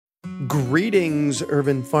Greetings,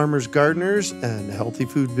 urban farmers, gardeners, and healthy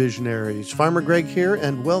food visionaries. Farmer Greg here,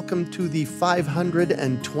 and welcome to the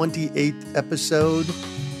 528th episode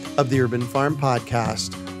of the Urban Farm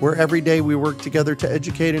Podcast, where every day we work together to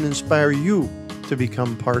educate and inspire you to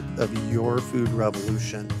become part of your food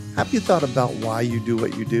revolution. Have you thought about why you do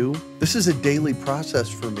what you do? This is a daily process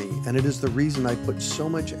for me, and it is the reason I put so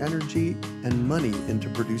much energy and money into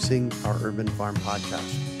producing our Urban Farm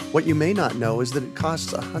Podcast. What you may not know is that it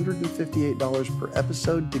costs $158 per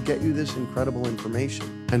episode to get you this incredible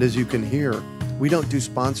information. And as you can hear, we don't do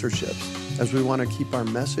sponsorships, as we want to keep our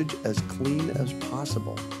message as clean as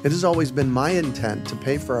possible. It has always been my intent to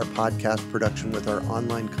pay for our podcast production with our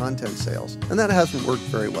online content sales, and that hasn't worked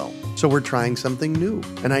very well. So we're trying something new,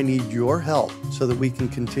 and I need your help so that we can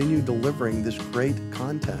continue delivering this great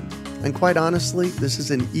content. And quite honestly, this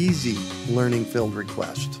is an easy learning-filled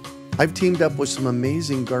request. I've teamed up with some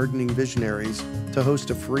amazing gardening visionaries to host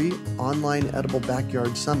a free online edible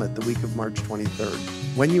backyard summit the week of March 23rd.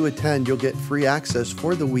 When you attend, you'll get free access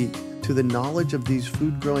for the week to the knowledge of these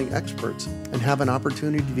food growing experts and have an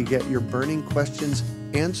opportunity to get your burning questions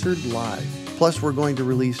answered live. Plus, we're going to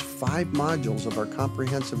release 5 modules of our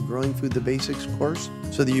comprehensive Growing Food the Basics course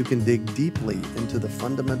so that you can dig deeply into the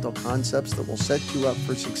fundamental concepts that will set you up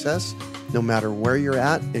for success no matter where you're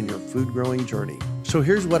at in your food growing journey. So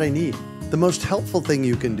here's what I need. The most helpful thing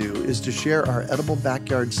you can do is to share our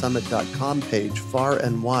ediblebackyardsummit.com page far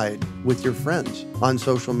and wide with your friends on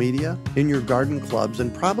social media, in your garden clubs,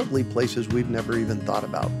 and probably places we've never even thought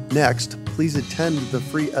about. Next, please attend the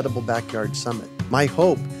free Edible Backyard Summit. My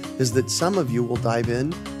hope is that some of you will dive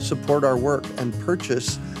in, support our work, and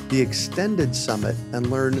purchase the extended summit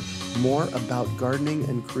and learn more about gardening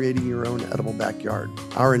and creating your own edible backyard.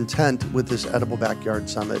 Our intent with this Edible Backyard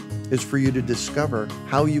Summit is for you to discover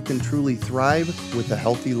how you can truly thrive with a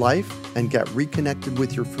healthy life and get reconnected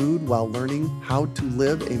with your food while learning how to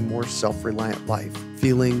live a more self-reliant life,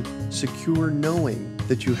 feeling secure knowing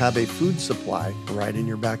that you have a food supply right in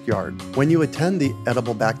your backyard. When you attend the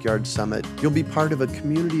Edible Backyard Summit, you'll be part of a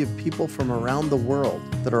community of people from around the world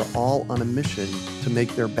that are all on a mission to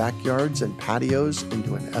make their backyards and patios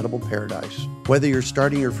into an edible paradise. Whether you're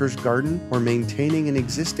starting your first garden or maintaining an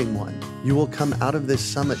existing one, you will come out of this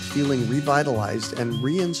summit feeling revitalized and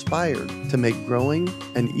re-inspired to make growing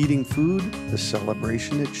and eating food the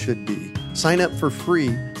celebration it should be. Sign up for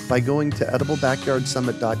free by going to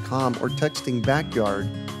ediblebackyardsummit.com or texting backyard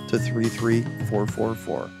to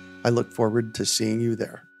 33444. I look forward to seeing you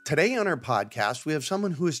there. Today on our podcast, we have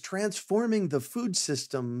someone who is transforming the food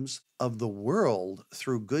systems of the world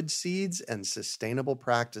through good seeds and sustainable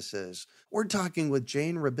practices. We're talking with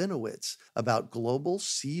Jane Rabinowicz about global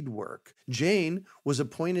seed work. Jane was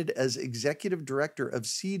appointed as Executive Director of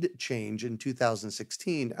SeedChange in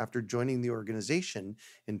 2016 after joining the organization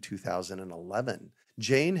in 2011.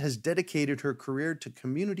 Jane has dedicated her career to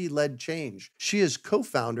community-led change. She is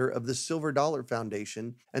co-founder of the Silver Dollar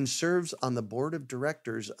Foundation and serves on the board of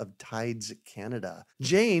directors of Tides Canada.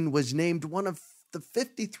 Jane was named one of the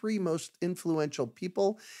 53 most influential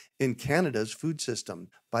people in Canada's food system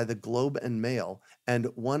by the Globe and Mail, and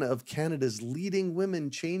one of Canada's leading women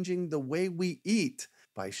changing the way we eat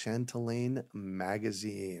by Châtelaine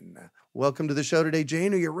Magazine. Welcome to the show today,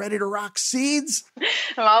 Jane. Are you ready to rock seeds?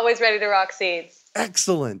 I'm always ready to rock seeds.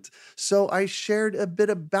 Excellent. So I shared a bit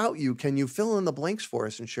about you. Can you fill in the blanks for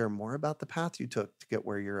us and share more about the path you took to get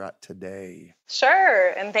where you're at today? Sure.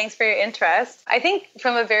 And thanks for your interest. I think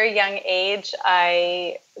from a very young age,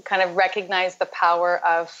 I kind of recognized the power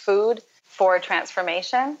of food for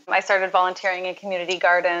transformation. I started volunteering in community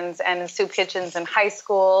gardens and in soup kitchens in high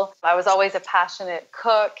school. I was always a passionate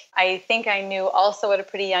cook. I think I knew also at a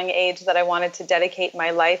pretty young age that I wanted to dedicate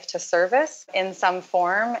my life to service in some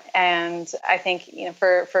form. And I think,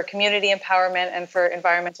 for community empowerment and for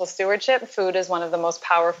environmental stewardship, food is one of the most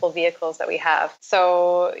powerful vehicles that we have.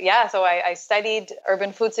 So I studied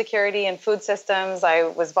urban food security and food systems. I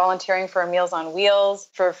was volunteering for Meals on Wheels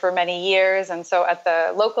for many years. And so at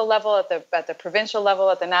the local level, at the provincial level,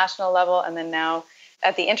 at the national level, and then now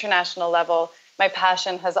at the international level, my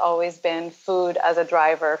passion has always been food as a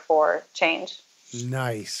driver for change.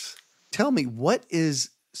 Nice. Tell me, what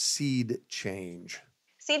is SeedChange?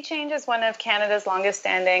 SeedChange is one of Canada's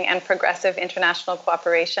longest-standing and progressive international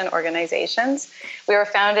cooperation organizations. We were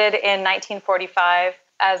founded in 1945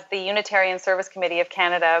 as the Unitarian Service Committee of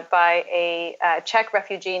Canada by a Czech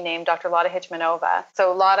refugee named Dr. Lada Hitchmanova.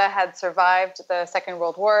 So Lada had survived the Second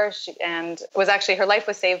World War and her life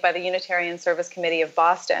was saved by the Unitarian Service Committee of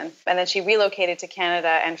Boston. And then she relocated to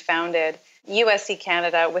Canada and founded USC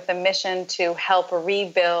Canada with a mission to help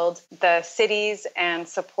rebuild the cities and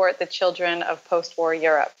support the children of post-war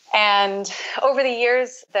Europe. And over the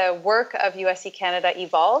years, the work of USC Canada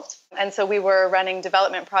evolved. And so we were running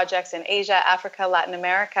development projects in Asia, Africa, Latin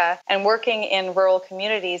America, and working in rural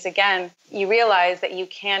communities. Again, you realize that you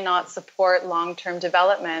cannot support long-term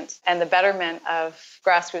development and the betterment of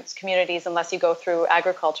grassroots communities unless you go through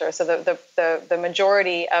agriculture. So the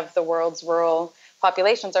majority of the world's rural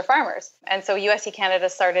populations are farmers. And so USC Canada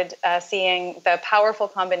started seeing the powerful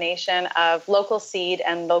combination of local seed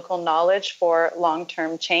and local knowledge for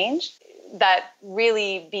long-term change. That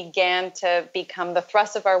really began to become the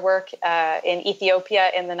thrust of our work in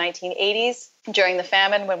Ethiopia in the 1980s during the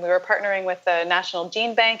famine, when we were partnering with the National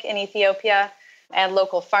Gene Bank in Ethiopia and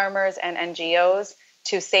local farmers and NGOs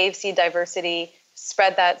to save seed diversity,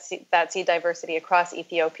 spread that seed diversity across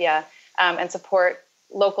Ethiopia, and support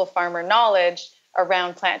local farmer knowledge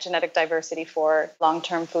around plant genetic diversity for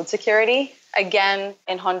long-term food security. Again,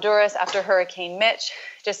 in Honduras, after Hurricane Mitch,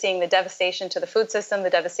 just seeing the devastation to the food system, the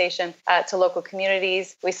devastation to local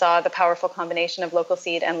communities, we saw the powerful combination of local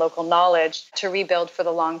seed and local knowledge to rebuild for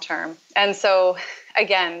the long term. And so,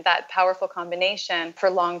 again, that powerful combination for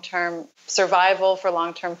long-term survival, for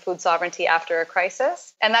long-term food sovereignty after a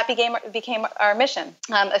crisis. And that became our mission,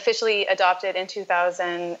 officially adopted in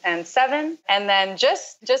 2007. And then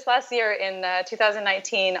just last year in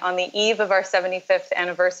 2019, on the eve of our 75th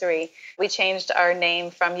anniversary, we changed our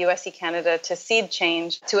name from USC Canada to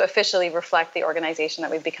SeedChange to officially reflect the organization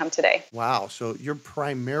that we've become today. Wow. So you're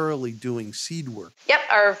primarily doing seed work. Yep.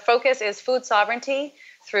 Our focus is food sovereignty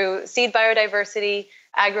through seed biodiversity,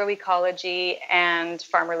 agroecology, and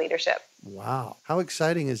farmer leadership. Wow. How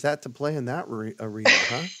exciting is that to play in that arena,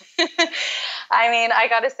 huh? I mean, I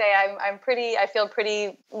got to say, I feel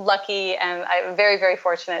pretty lucky, and I'm very, very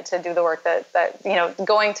fortunate to do the work that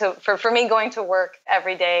for me, going to work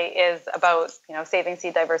every day is about, saving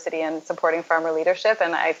seed diversity and supporting farmer leadership.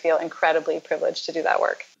 And I feel incredibly privileged to do that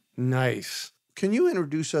work. Nice. Can you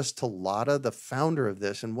introduce us to Lotta, the founder of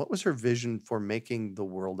this, and what was her vision for making the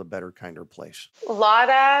world a better, kinder place?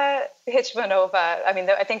 Lotta Hitchmanova. I mean,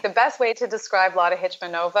 I think the best way to describe Lotta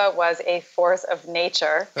Hitchmanova was a force of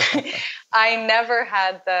nature. I never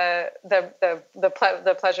had the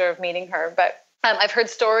pleasure of meeting her, but I've heard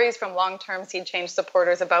stories from long-term SeedChange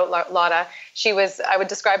supporters about Lotta. I would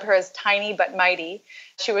describe her as tiny but mighty.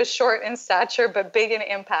 She was short in stature but big in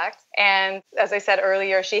impact. And as I said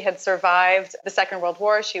earlier, she had survived the Second World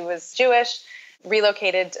War. She was Jewish,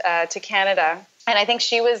 relocated to Canada. And I think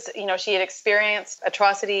she had experienced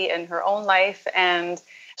atrocity in her own life. And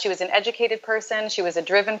she was an educated person. She was a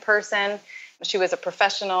driven person. She was a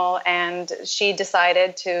professional. And she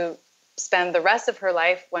decided to spend the rest of her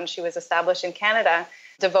life, when she was established in Canada,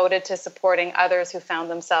 devoted to supporting others who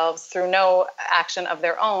found themselves, through no action of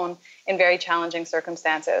their own, in very challenging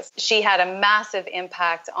circumstances. She had a massive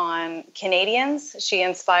impact on Canadians. She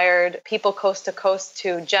inspired people coast to coast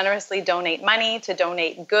to generously donate money, to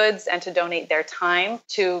donate goods, and to donate their time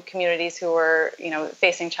to communities who were,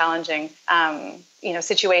 facing challenging,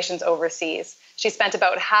 situations overseas. She spent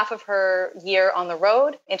about half of her year on the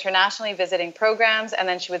road, internationally visiting programs, and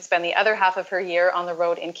then she would spend the other half of her year on the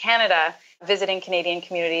road in Canada, visiting Canadian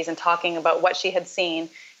communities and talking about what she had seen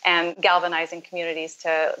and galvanizing communities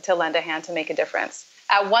to lend a hand to make a difference.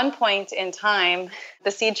 At one point in time, the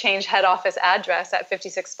SeedChange head office address at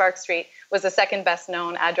 56 Spark Street was the second best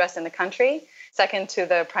known address in the country, second to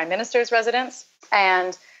the Prime Minister's residence,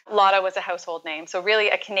 and Lotta was a household name. So really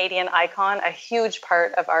a Canadian icon, a huge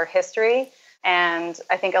part of our history. And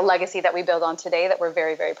I think a legacy that we build on today that we're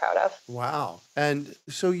very, very proud of. Wow. And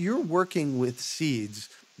so you're working with seeds,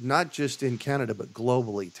 not just in Canada, but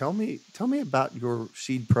globally. Tell me about your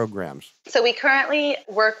seed programs. So we currently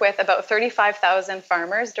work with about 35,000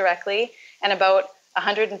 farmers directly and about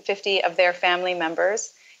 150 of their family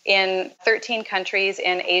members in 13 countries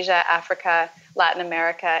in Asia, Africa, Latin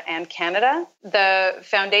America, and Canada. The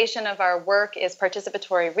foundation of our work is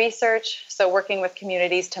participatory research, so working with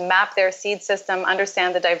communities to map their seed system,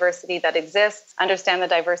 understand the diversity that exists, understand the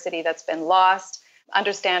diversity that's been lost,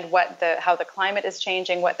 understand how the climate is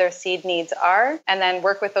changing, what their seed needs are, and then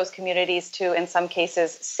work with those communities to, in some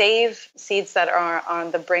cases, save seeds that are on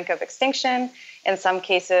the brink of extinction, in some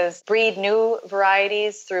cases, breed new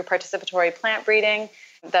varieties through participatory plant breeding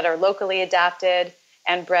that are locally adapted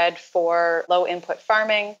and bred for low input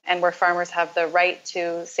farming, and where farmers have the right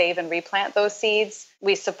to save and replant those seeds.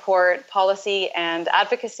 We support policy and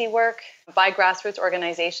advocacy work by grassroots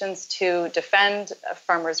organizations to defend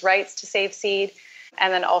farmers' rights to save seed.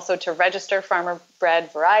 and then also to register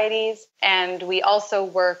farmer-bred varieties. And we also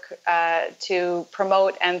work to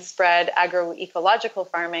promote and spread agroecological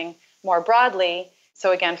farming more broadly.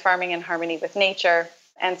 So again, farming in harmony with nature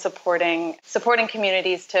and supporting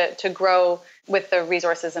communities to grow with the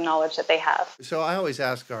resources and knowledge that they have. So I always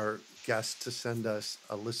ask our guests to send us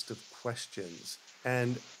a list of questions.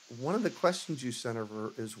 And one of the questions you sent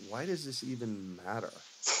over is, why does this even matter?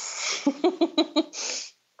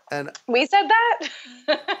 And we said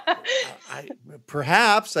that?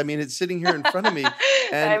 Perhaps. I mean, it's sitting here in front of me.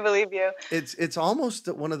 And I believe you. It's almost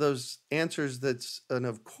one of those answers that's an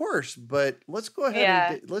of course, but let's go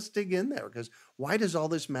ahead and let's dig in there, because why does all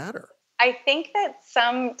this matter? I think that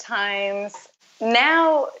sometimes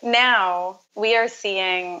now we are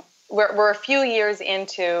seeing, we're a few years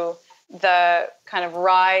into the kind of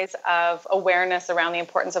rise of awareness around the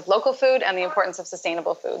importance of local food and the importance of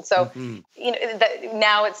sustainable food. So,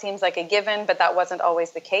 now it seems like a given, but that wasn't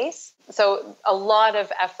always the case. So a lot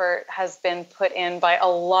of effort has been put in by a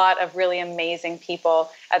lot of really amazing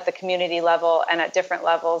people at the community level and at different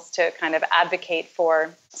levels to kind of advocate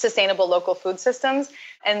for sustainable local food systems.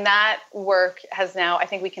 And that work has now, I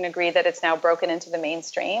think we can agree that it's now broken into the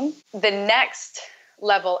mainstream. The next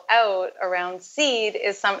level out around seed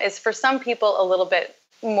is for some people a little bit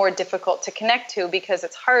more difficult to connect to, because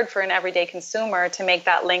it's hard for an everyday consumer to make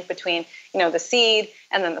that link between, the seed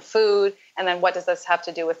and then the food, and then what does this have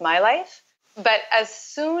to do with my life? But as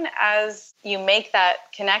soon as you make that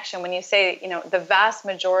connection, when you say, the vast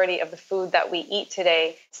majority of the food that we eat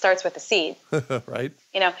today starts with a seed, right?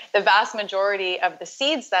 The vast majority of the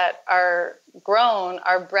seeds that are grown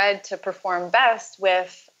are bred to perform best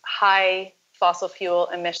with high fossil fuel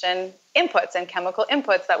emission inputs and chemical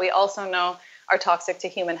inputs that we also know are toxic to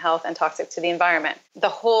human health and toxic to the environment. The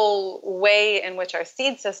whole way in which our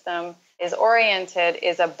seed system is oriented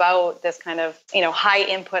is about this kind of, high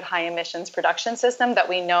input, high emissions production system that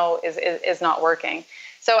we know is not working.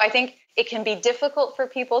 So I think it can be difficult for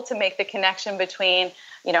people to make the connection between,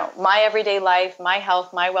 my everyday life, my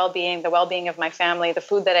health, my well-being, the well-being of my family, the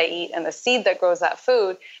food that I eat, and the seed that grows that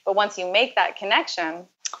food. But once you make that connection,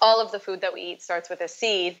 all of the food that we eat starts with a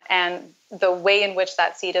seed, and the way in which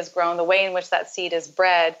that seed is grown, the way in which that seed is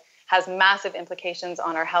bred, has massive implications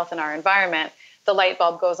on our health and our environment. The light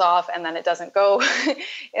bulb goes off, and then it doesn't go,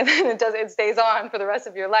 and then it stays on for the rest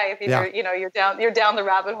of your life. You're down the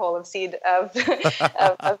rabbit hole of seed of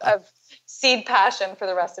seed passion for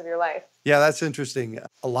the rest of your life. Yeah, that's interesting.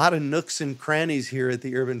 A lot of nooks and crannies here at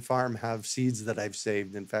the Urban Farm have seeds that I've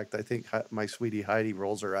saved. In fact, I think my sweetie Heidi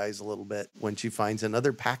rolls her eyes a little bit when she finds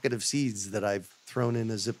another packet of seeds that I've thrown in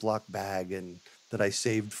a Ziploc bag and that I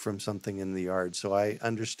saved from something in the yard. So I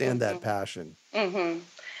understand that passion. Mm-hmm.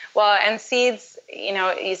 Well, and seeds,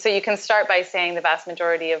 so you can start by saying the vast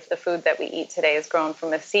majority of the food that we eat today is grown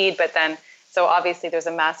from a seed, but then, so obviously there's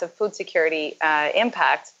a massive food security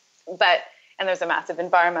impact, and there's a massive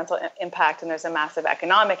environmental impact, and there's a massive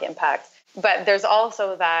economic impact. But there's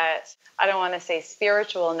also that, I don't want to say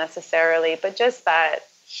spiritual necessarily, but just that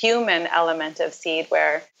human element of seed,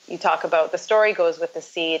 where you talk about the story goes with the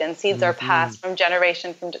seed, and seeds are passed from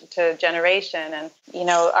generation to generation. And,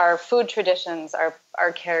 our food traditions are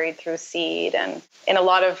carried through seed. And in a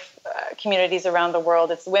lot of communities around the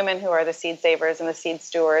world, it's women who are the seed savers and the seed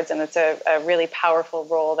stewards. And it's a really powerful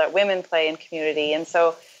role that women play in community. And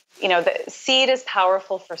so, the seed is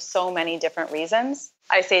powerful for so many different reasons.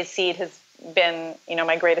 I say seed has been,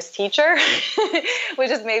 my greatest teacher, which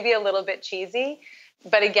is maybe a little bit cheesy.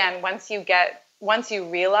 But again, once you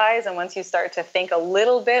realize and once you start to think a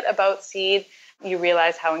little bit about seed, you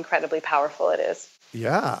realize how incredibly powerful it is.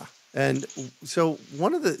 Yeah. And so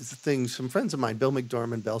one of the things, some friends of mine, Bill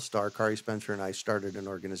McDormand, Bell Starr, Kari Spencer, and I started an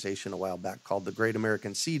organization a while back called the Great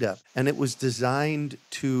American Seed Up. And it was designed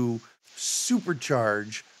to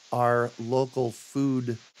supercharge our local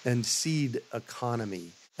food and seed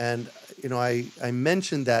economy. And, I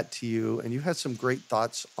mentioned that to you, and you had some great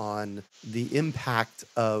thoughts on the impact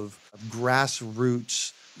of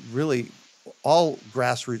grassroots, really all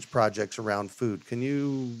grassroots projects around food. Can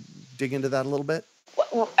you dig into that a little bit?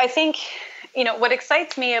 I think, what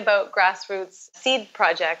excites me about grassroots seed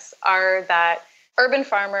projects are that urban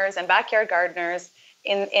farmers and backyard gardeners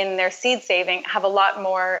in their seed saving have a lot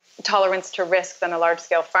more tolerance to risk than a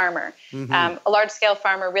large-scale farmer. Mm-hmm. A large-scale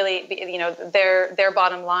farmer really, their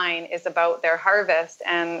bottom line is about their harvest,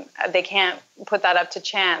 and they can't put that up to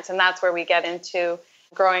chance. And that's where we get into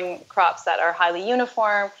growing crops that are highly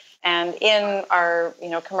uniform. And in our,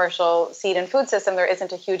 commercial seed and food system, there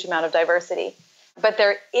isn't a huge amount of diversity. But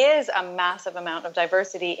there is a massive amount of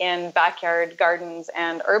diversity in backyard gardens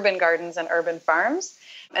and urban farms.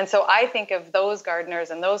 And so I think of those gardeners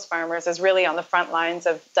and those farmers as really on the front lines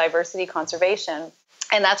of diversity conservation.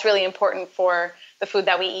 And that's really important for the food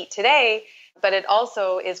that we eat today, but it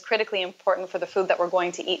also is critically important for the food that we're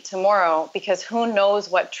going to eat tomorrow, because who knows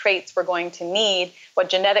what traits we're going to need, what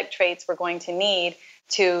genetic traits we're going to need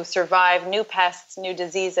to survive new pests, new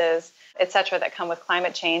diseases, et cetera, that come with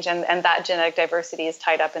climate change. And that genetic diversity is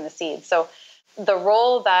tied up in the seeds. So the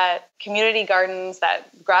role that community gardens, that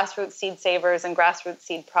grassroots seed savers and grassroots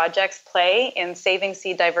seed projects play in saving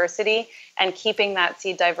seed diversity and keeping that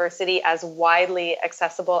seed diversity as widely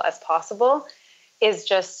accessible as possible is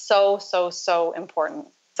just so important.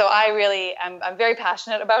 So I'm very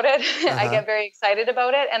passionate about it. I get very excited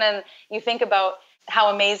about it. And then you think about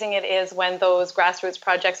how amazing it is when those grassroots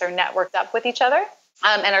projects are networked up with each other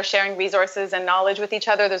and are sharing resources and knowledge with each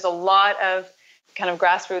other. There's a lot of kind of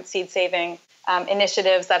grassroots seed saving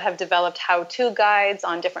initiatives that have developed how-to guides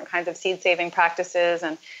on different kinds of seed saving practices.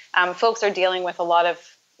 And folks are dealing with a lot of,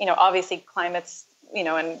 obviously climates,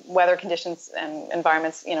 and weather conditions and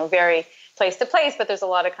environments, vary place to place, but there's a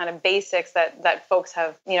lot of kind of basics that folks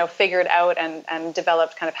have, figured out and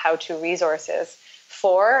developed kind of how-to resources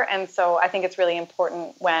for. And so I think it's really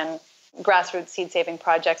important when grassroots seed saving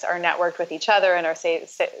projects are networked with each other and are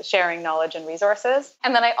sharing knowledge and resources.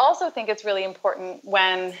 And then I also think it's really important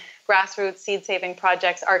when grassroots seed saving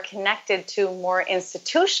projects are connected to more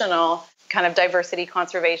institutional kind of diversity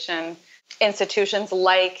conservation institutions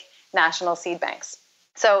like national seed banks.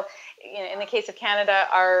 So in the case of Canada,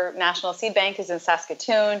 our national seed bank is in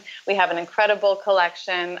Saskatoon. We have an incredible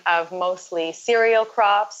collection of mostly cereal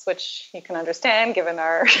crops, which you can understand given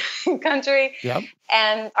our country. Yep.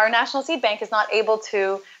 And our national seed bank is not able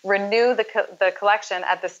to renew the collection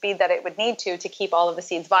at the speed that it would need to keep all of the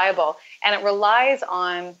seeds viable. And it relies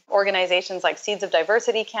on organizations like Seeds of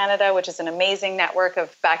Diversity Canada, which is an amazing network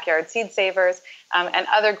of backyard seed savers, and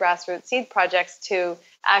other grassroots seed projects to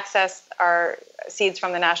access our seeds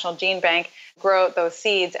from the National Gene Bank, grow those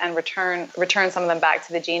seeds, and return some of them back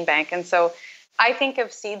to the gene bank. And so I think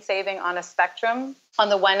of seed saving on a spectrum. On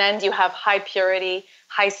the one end, you have high purity,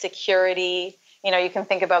 high security. You can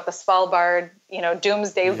think about the Svalbard,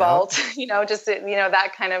 doomsday vault,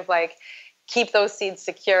 that kind of like keep those seeds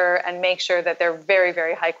secure and make sure that they're very,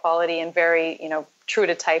 very high quality and very, true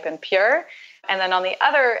to type and pure. And then on the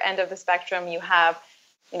other end of the spectrum, you have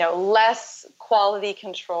less quality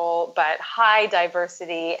control, but high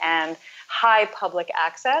diversity and high public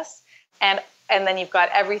access. And then you've got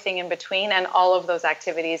everything in between. And all of those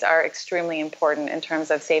activities are extremely important in terms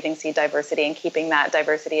of saving seed diversity and keeping that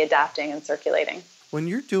diversity adapting and circulating. When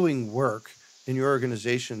you're doing work in your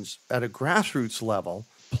organizations at a grassroots level,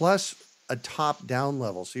 plus a top-down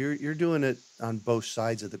level, so you're doing it on both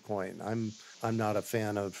sides of the coin. I'm not a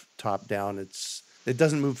fan of top-down. It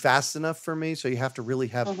doesn't move fast enough for me, so you have to really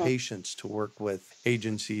have patience to work with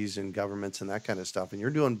agencies and governments and that kind of stuff. And you're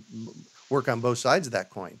doing work on both sides of that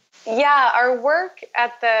coin. Yeah, our work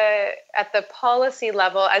at the policy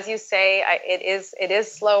level, as you say, it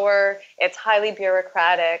is slower. It's highly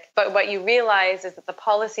bureaucratic. But what you realize is that the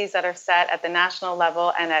policies that are set at the national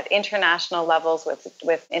level and at international levels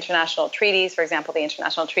with international treaties, for example, the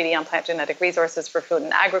International Treaty on Plant Genetic Resources for Food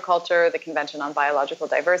and Agriculture, the Convention on Biological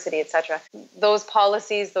Diversity, etc. Those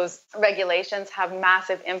policies, those regulations have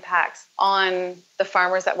massive impacts on the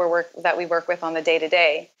farmers that we work with on the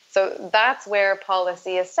day-to-day. So that's where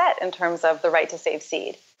policy is set in terms of the right to save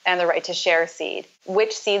seed and the right to share seed.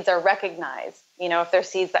 Which seeds are recognized? If they're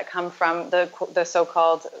seeds that come from the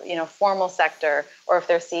so-called formal sector, or if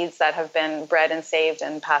they're seeds that have been bred and saved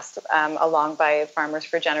and passed along by farmers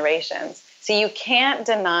for generations. So you can't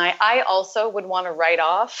deny. I also would want to write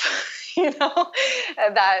off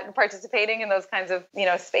that participating in those kinds of,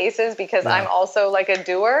 spaces, because I'm also like a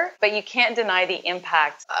doer, but you can't deny the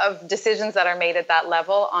impact of decisions that are made at that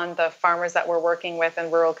level on the farmers that we're working with in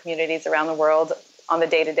rural communities around the world on the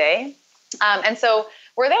day-to-day. And so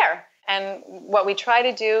we're there. And what we try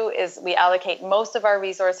to do is we allocate most of our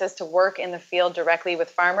resources to work in the field directly with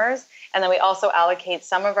farmers. And then we also allocate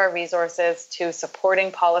some of our resources to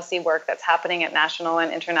supporting policy work that's happening at national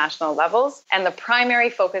and international levels. And the primary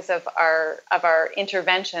focus of our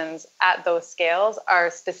interventions at those scales are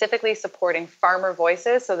specifically supporting farmer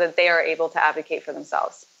voices so that they are able to advocate for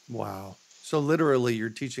themselves. Wow. So literally you're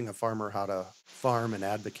teaching a farmer how to farm and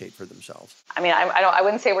advocate for themselves. I mean, I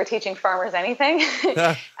wouldn't say we're teaching farmers anything.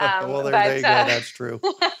 Well, there you go. That's true.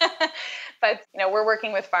 But, we're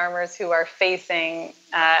working with farmers who are facing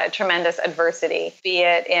tremendous adversity, be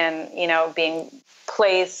it in, being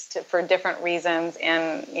placed for different reasons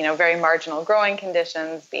in, very marginal growing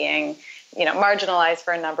conditions, being marginalized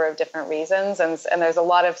for a number of different reasons. And there's a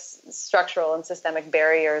lot of structural and systemic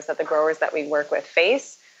barriers that the growers that we work with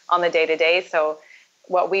face on the day-to-day. So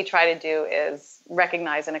what we try to do is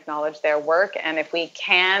recognize and acknowledge their work. And if we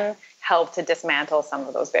can, help to dismantle some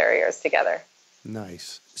of those barriers together.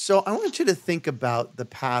 Nice. So I want you to think about the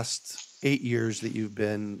past 8 years that you've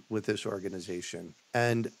been with this organization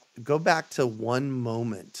and go back to one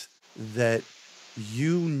moment that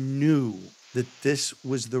you knew that this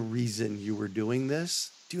was the reason you were doing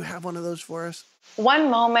this. Do you have one of those for us? One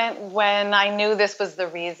moment when I knew this was the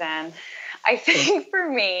reason, I think for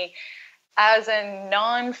me, as a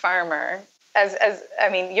non-farmer,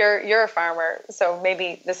 you're a farmer, so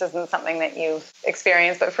maybe this isn't something that you've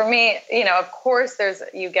experienced, but for me, of course,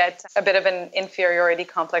 you get a bit of an inferiority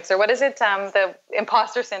complex, or what is it? The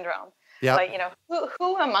imposter syndrome. Yeah. Like,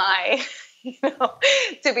 who am I,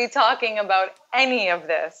 to be talking about any of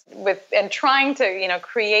this and trying to,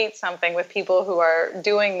 create something with people who are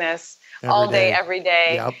doing this all day, every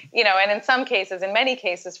day, yep. And in many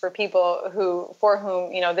cases for people for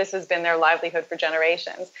whom, this has been their livelihood for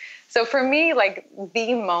generations. So for me, like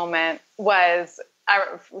the moment was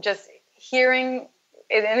just hearing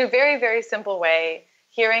in a very, very simple way,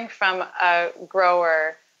 hearing from a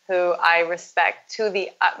grower who I respect to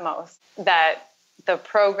the utmost that the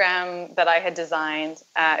program that I had designed,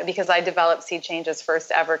 because I developed SeedChange's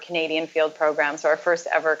first ever Canadian field program, so our first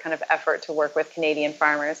ever kind of effort to work with Canadian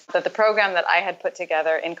farmers, that the program that I had put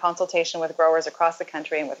together in consultation with growers across the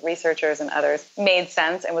country and with researchers and others made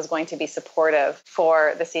sense and was going to be supportive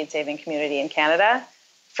for the seed saving community in Canada.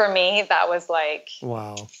 For me, that was like,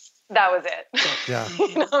 wow, that was it. Yeah.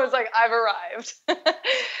 I was like, I've arrived.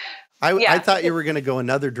 I thought you were going to go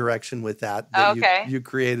another direction with that okay. You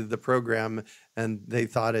created the program and they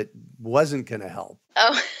thought it wasn't going to help.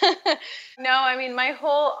 Oh, no, I mean, my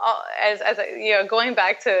whole, going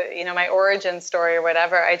back to, my origin story or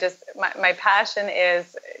whatever, my passion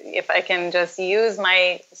is if I can just use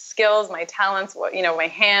my skills, my talents, my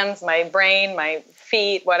hands, my brain, my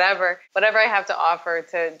feet, whatever I have to offer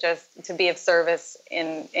to be of service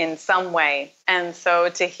in some way. And so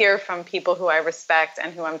to hear from people who I respect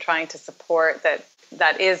and who I'm trying to support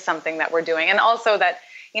that is something that we're doing. And also that,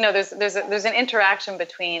 there's an interaction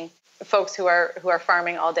between folks who are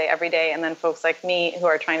farming all day, every day, and then folks like me who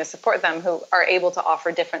are trying to support them, who are able to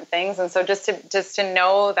offer different things. And so just to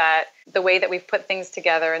know that the way that we've put things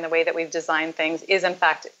together and the way that we've designed things is in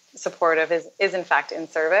fact supportive, is in fact in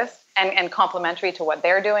service and complementary to what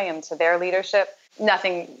they're doing and to their leadership.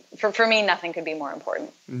 For me, nothing could be more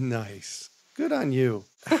important. Nice. Good on you.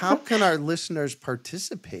 How can our listeners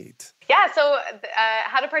participate? Yeah, so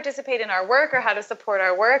how to participate in our work or how to support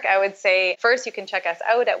our work, I would say first you can check us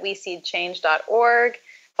out at weseedchange.org.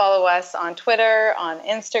 Follow us on Twitter, on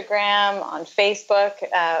Instagram, on Facebook.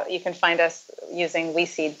 You can find us using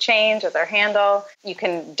WeSeedChange as our handle. You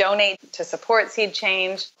can donate to support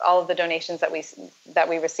SeedChange. All of the donations that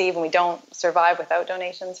we receive, and we don't survive without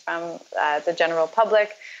donations from the general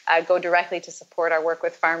public, go directly to support our work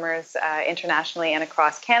with farmers internationally and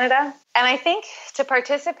across Canada. And I think to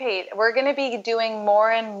participate, we're going to be doing more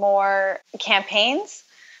and more campaigns.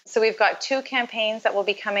 So we've got 2 campaigns that will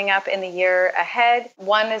be coming up in the year ahead.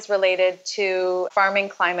 One is related to farming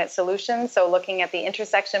climate solutions, so looking at the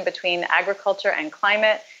intersection between agriculture and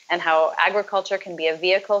climate and how agriculture can be a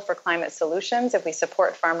vehicle for climate solutions if we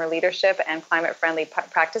support farmer leadership and climate-friendly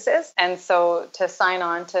practices. And so to sign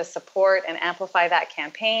on to support and amplify that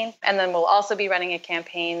campaign. And then we'll also be running a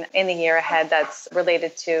campaign in the year ahead that's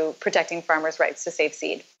related to protecting farmers' rights to safe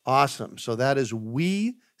seed. Awesome. So that is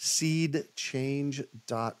seedchange.org.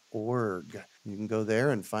 You can go there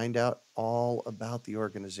and find out all about the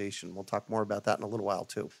organization. We'll talk more about that in a little while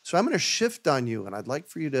too. So I'm going to shift on you, and I'd like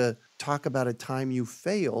for you to talk about a time you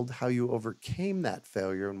failed, how you overcame that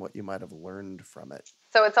failure, and what you might have learned from it.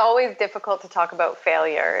 So it's always difficult to talk about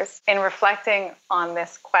failures. In reflecting on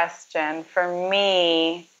this question, for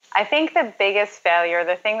me, I think the biggest failure,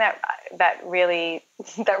 the thing that really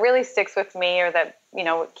sticks with me, or that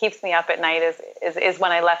keeps me up at night, is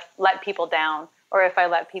when I let people down, or if I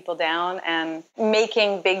let people down and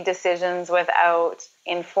making big decisions without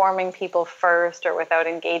informing people first or without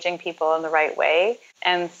engaging people in the right way.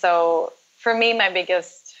 And so for me, my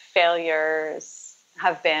biggest failures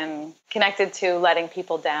have been connected to letting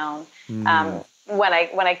people down. When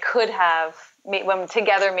I could have, when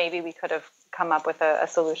together maybe we could have come up with a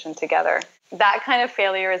solution together. That kind of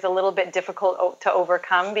failure is a little bit difficult to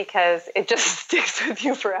overcome because it just sticks with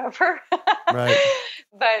you forever. Right.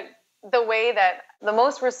 But the way that the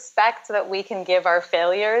most respect that we can give our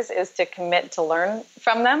failures is to commit to learn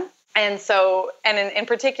from them And so, and in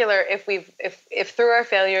particular, if through our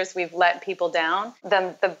failures we've let people down,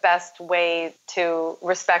 then the best way to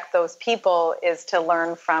respect those people is to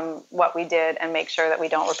learn from what we did and make sure that we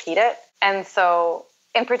don't repeat it. And so,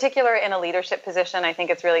 in particular, in a leadership position, I think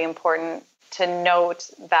it's really important to note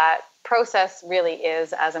that process really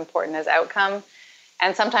is as important as outcome.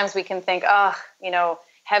 And sometimes we can think,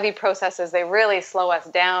 heavy processes, they really slow us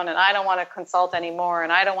down, and I don't want to consult anymore,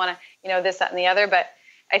 and I don't want to, this, that, and the other. But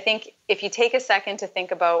I think if you take a second to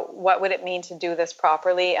think about what would it mean to do this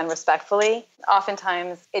properly and respectfully,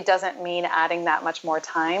 oftentimes it doesn't mean adding that much more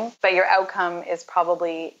time, but your outcome is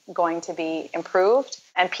probably going to be improved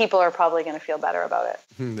and people are probably going to feel better about it.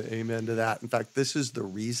 Amen to that. In fact, this is the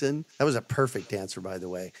reason, that was a perfect answer, by the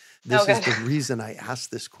way. This is the reason I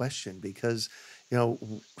asked this question, because,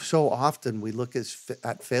 so often we look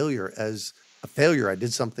at failure as a failure. I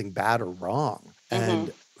did something bad or wrong.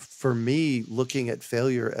 And for me, looking at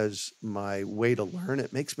failure as my way to learn,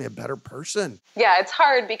 it makes me a better person. Yeah, it's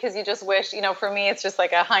hard because you just wish, for me, it's just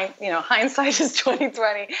like hindsight is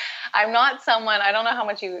 20/20. I'm not someone, I don't know how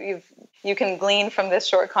much you can glean from this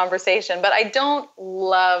short conversation, but I don't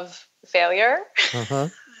love failure.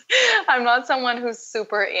 I'm not someone who's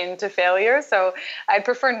super into failure, so I'd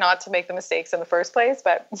prefer not to make the mistakes in the first place.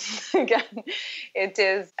 But again, it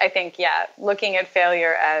is, I think, looking at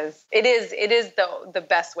failure as it is the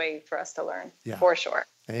best way for us to learn, for sure.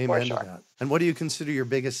 Amen to that. And what do you consider your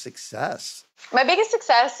biggest success? My biggest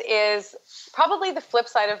success is probably the flip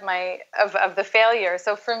side of the failure.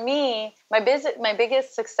 So for me, my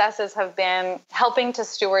biggest successes have been helping to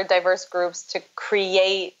steward diverse groups to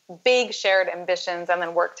create big shared ambitions and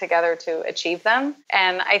then work together to achieve them.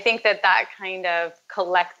 And I think that kind of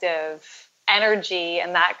collective energy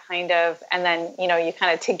and and then, you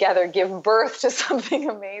kind of together give birth to something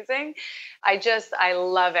amazing. I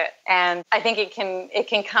love it. And I think it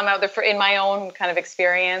can come out in my own kind of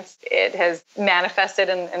experience. It has manifested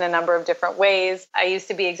in a number of different ways. I used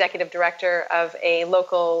to be executive director of a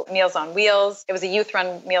local Meals on Wheels. It was a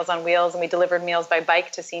youth-run Meals on Wheels, and we delivered meals by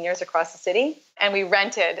bike to seniors across the city. And we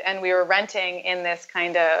were renting in this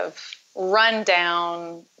kind of run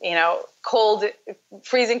down, cold,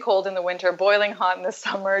 freezing cold in the winter, boiling hot in the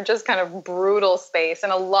summer, just kind of brutal space.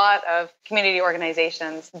 And a lot of community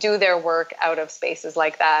organizations do their work out of spaces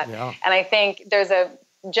like that. Yeah. And I think there's a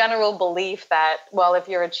general belief that, well, if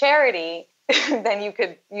you're a charity, then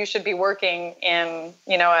you should be working in,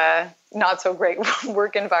 a not so great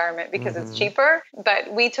work environment because it's cheaper.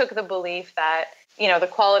 But we took the belief that the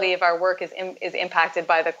quality of our work is impacted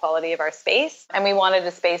by the quality of our space. And we wanted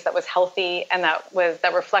a space that was healthy and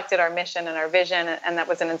that reflected our mission and our vision, and that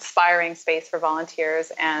was an inspiring space for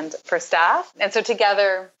volunteers and for staff. And so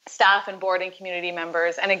together, staff and board and community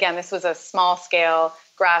members, and again, this was a small scale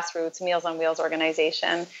grassroots Meals on Wheels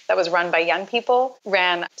organization that was run by young people,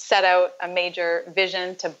 set out a major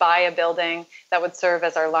vision to buy a building that would serve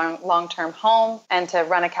as our long-term home and to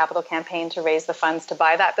run a capital campaign to raise the funds to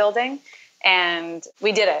buy that building. And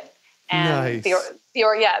we did it. And nice.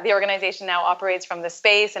 The organization now operates from the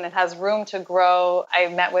space and it has room to grow. I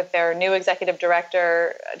met with their new executive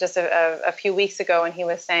director just a few weeks ago, and he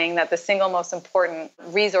was saying that the single most important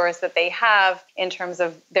resource that they have in terms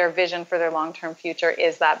of their vision for their long-term future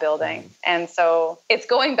is that building. And so it's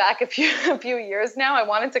going back a few years now. I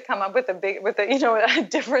wanted to come up with a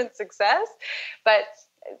different success, but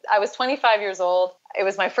I was 25 years old. It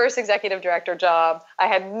was my first executive director job. I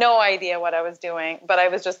had no idea what I was doing, but I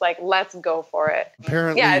was just like, let's go for it.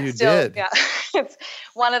 Apparently you did. Yeah, it's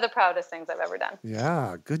one of the proudest things I've ever done.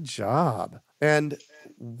 Yeah, good job. And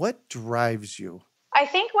what drives you? I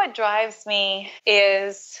think what drives me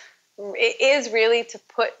is really to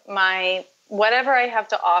put whatever I have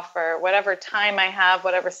to offer, whatever time I have,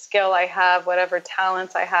 whatever skill I have, whatever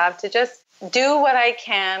talents I have, to just do what I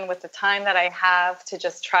can with the time that I have to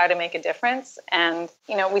just try to make a difference. And,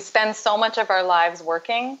 we spend so much of our lives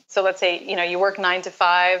working. So let's say, you work 9 to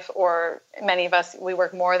 5, or many of us, we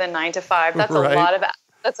work more than 9 to 5. That's right.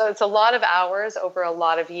 It's a lot of hours over a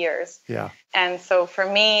lot of years. Yeah. And so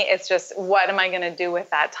for me, it's just, what am I going to do with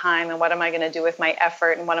that time? And what am I going to do with my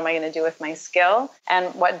effort? And what am I going to do with my skill?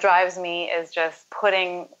 And what drives me is just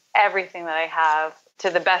putting everything that I have to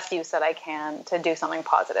the best use that I can to do something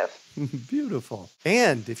positive. Beautiful.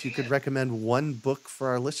 And if you could recommend one book for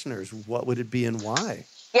our listeners, what would it be and why?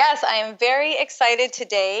 Yes, I am very excited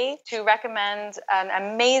today to recommend an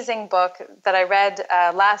amazing book that I read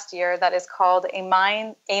last year that is called A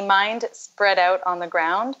Mind Spread Out on the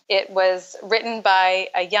Ground. It was written by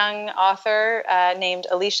a young author named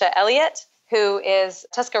Alicia Elliott, who is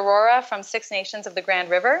Tuscarora from Six Nations of the Grand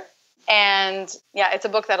River. And yeah, it's a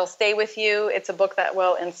book that'll stay with you. It's a book that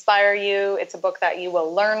will inspire you. It's a book that you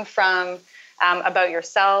will learn from, about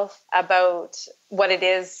yourself, about what it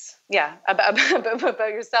is. Yeah, about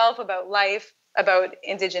yourself, about life, about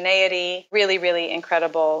indigeneity. Really, really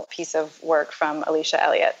incredible piece of work from Alicia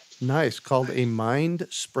Elliott. Nice. Called A Mind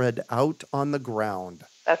Spread Out on the Ground.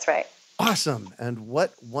 That's right. Awesome. And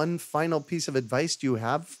what one final piece of advice do you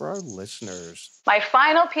have for our listeners? My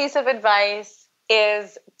final piece of advice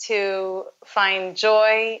is to find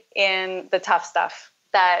joy in the tough stuff.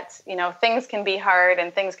 That, things can be hard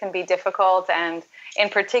and things can be difficult. And in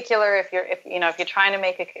particular, if you're trying to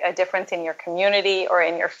make a difference in your community or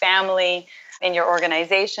in your family, in your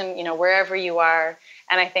organization, wherever you are.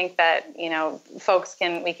 And I think that,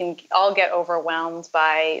 we can all get overwhelmed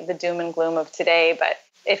by the doom and gloom of today. But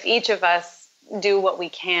if each of us do what we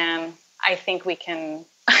can, I think we can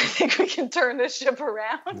turn this ship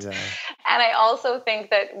around. Yeah. And I also think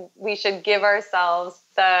that we should give ourselves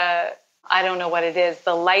I don't know what it is,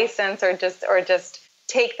 the license or just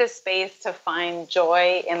take the space to find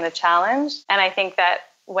joy in the challenge. And I think that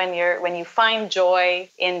when you find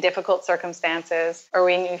joy in difficult circumstances, or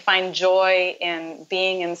when you find joy in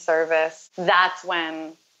being in service, that's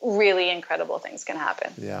when really incredible things can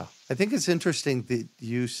happen. Yeah. I think it's interesting that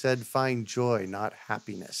you said find joy, not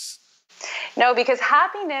happiness. No, because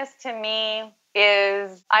happiness to me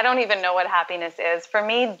is, I don't even know what happiness is. For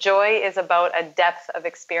me, joy is about a depth of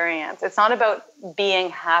experience. It's not about being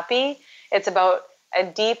happy. It's about a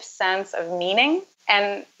deep sense of meaning.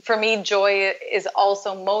 And for me, joy is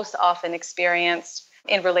also most often experienced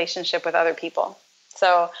in relationship with other people.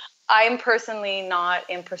 So I'm personally not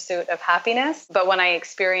in pursuit of happiness, but when I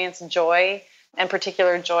experience joy, and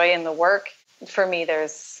particular joy in the work, for me,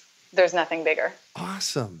 there's nothing bigger.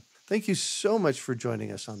 Awesome. Thank you so much for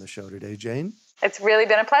joining us on the show today, Jane. It's really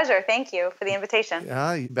been a pleasure. Thank you for the invitation.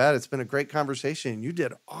 Yeah, you bet. It's been a great conversation. You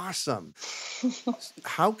did awesome.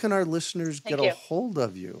 How can our listeners get a hold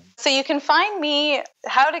of you? So you can find me,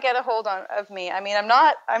 how to get a hold of me. I mean, I'm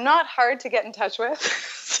not hard to get in touch with.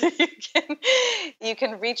 So you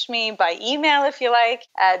can reach me by email if you like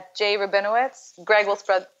at Jane Rabinowicz. Greg will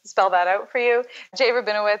spell that out for you. Jane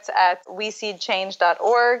Rabinowicz at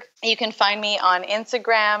weseedchange.org. You can find me on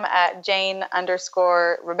Instagram at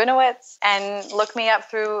Jane_Rabinowicz, and look me up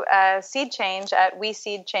through SeedChange at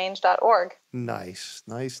weseedchange.org. Nice.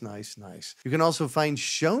 You can also find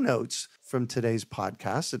show notes from today's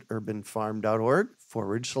podcast at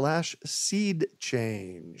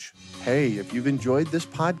urbanfarm.org/SeedChange. Hey, if you've enjoyed this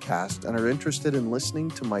podcast and are interested in listening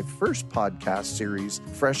to my first podcast series,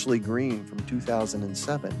 Freshly Green from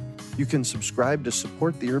 2007, you can subscribe to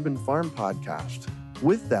support the Urban Farm Podcast.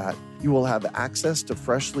 With that, you will have access to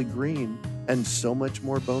Freshly Green and so much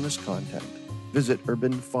more bonus content. Visit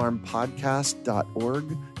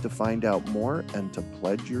urbanfarmpodcast.org to find out more and to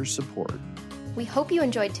pledge your support. We hope you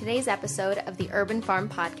enjoyed today's episode of the Urban Farm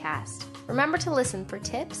Podcast. Remember to listen for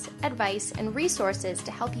tips, advice, and resources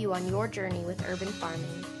to help you on your journey with urban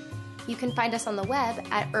farming. You can find us on the web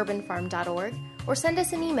at urbanfarm.org or send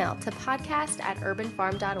us an email to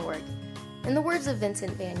podcast@urbanfarm.org. In the words of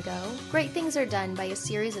Vincent van Gogh, great things are done by a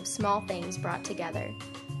series of small things brought together.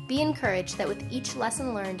 Be encouraged that with each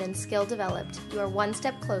lesson learned and skill developed, you are one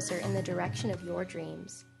step closer in the direction of your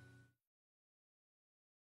dreams.